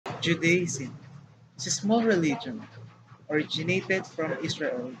Judaism is a small religion originated from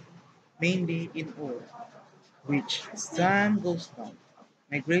Israel, mainly in Ur, which, as time goes on,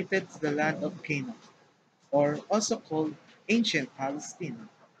 migrated to the land of Canaan, or also called ancient Palestine.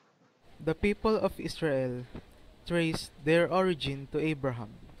 The people of Israel traced their origin to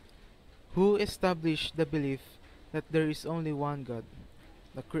Abraham, who established the belief that there is only one God,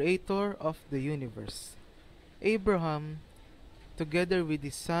 the creator of the universe. Abraham, together with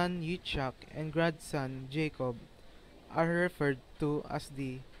his son Yitzhak and grandson Jacob, are referred to as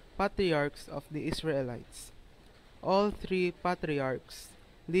the patriarchs of the Israelites. All three patriarchs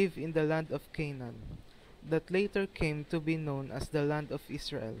live in the land of Canaan, that later came to be known as the land of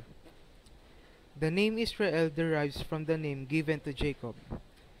Israel. The name Israel derives from the name given to Jacob.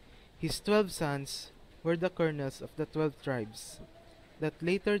 His 12 sons were the colonels of the 12 tribes that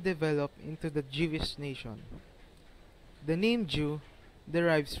later developed into the Jewish nation. The name Jew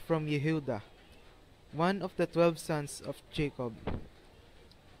derives from Yehuda, one of the 12 sons of Jacob.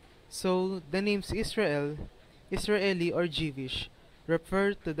 So the names Israel, Israeli or Jewish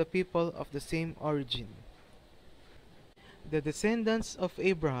refer to the people of the same origin. The descendants of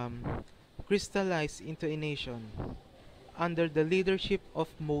Abraham crystallized into a nation under the leadership of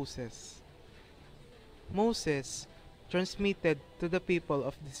Moses. Moses transmitted to the people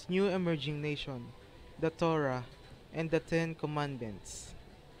of this new emerging nation the Torah and the Ten Commandments.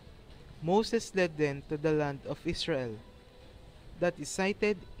 Moses led them to the land of Israel, that is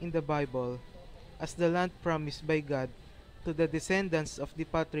cited in the Bible as the land promised by God to the descendants of the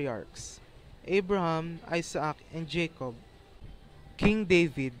patriarchs, Abraham, Isaac, and Jacob. King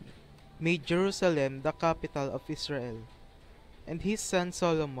David made Jerusalem the capital of Israel, and his son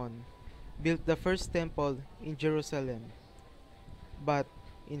Solomon built the first temple in Jerusalem. But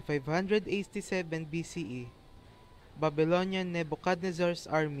in 587 BCE, Babylonian Nebuchadnezzar's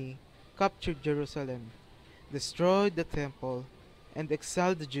army captured Jerusalem, destroyed the temple, and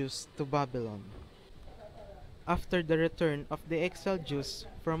exiled the Jews to Babylon. After the return of the exiled Jews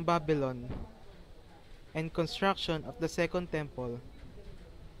from Babylon and construction of the Second Temple,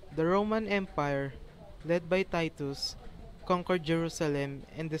 the Roman Empire, led by Titus, conquered Jerusalem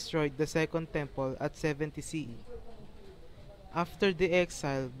and destroyed the Second Temple at 70 CE. After the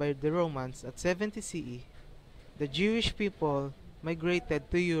exile by the Romans at 70 CE, the Jewish people migrated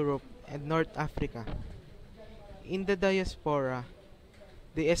to Europe and North Africa. In the diaspora,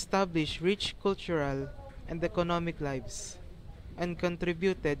 they established rich cultural and economic lives and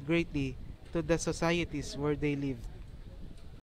contributed greatly to the societies where they lived.